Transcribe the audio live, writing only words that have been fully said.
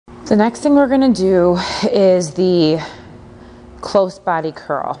The next thing we're gonna do is the close body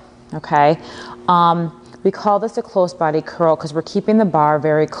curl, okay? We call this a close body curl because we're keeping the bar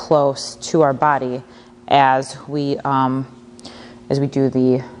very close to our body as we do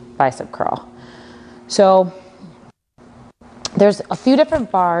the bicep curl. So there's a few different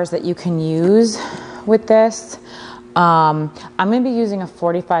bars that you can use with this. I'm going to be using a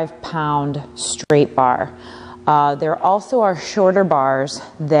 45-pound straight bar. There also are shorter bars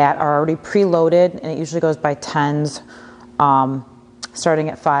that are already preloaded, and it usually goes by 10s, starting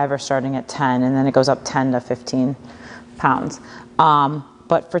at 5 or starting at 10, and then it goes up 10 to 15 pounds.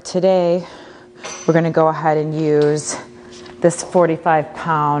 But for today, we're going to go ahead and use this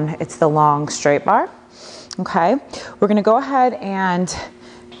 45-pound. It's the long straight bar. Okay, we're going to go ahead and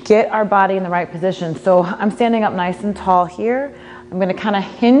get our body in the right position. So I'm standing up nice and tall here. I'm going to kind of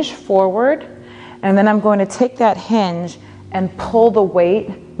hinge forward, and then I'm going to take that hinge and pull the weight,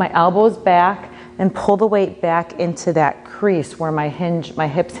 my elbows back, and pull the weight back into that crease where my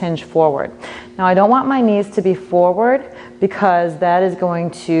hips hinge forward. Now I don't want my knees to be forward because that is going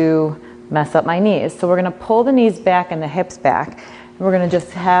to mess up my knees. So we're going to pull the knees back and the hips back. And we're going to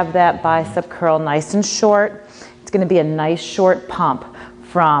just have that bicep curl nice and short. It's going to be a nice short pump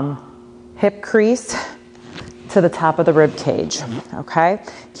from hip crease to the top of the rib cage. Okay?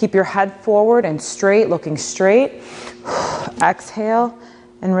 Keep your head forward and straight, looking straight. Exhale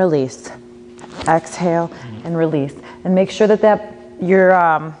and release. Exhale and release. And make sure that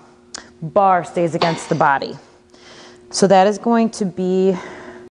your bar stays against the body. So that is going to be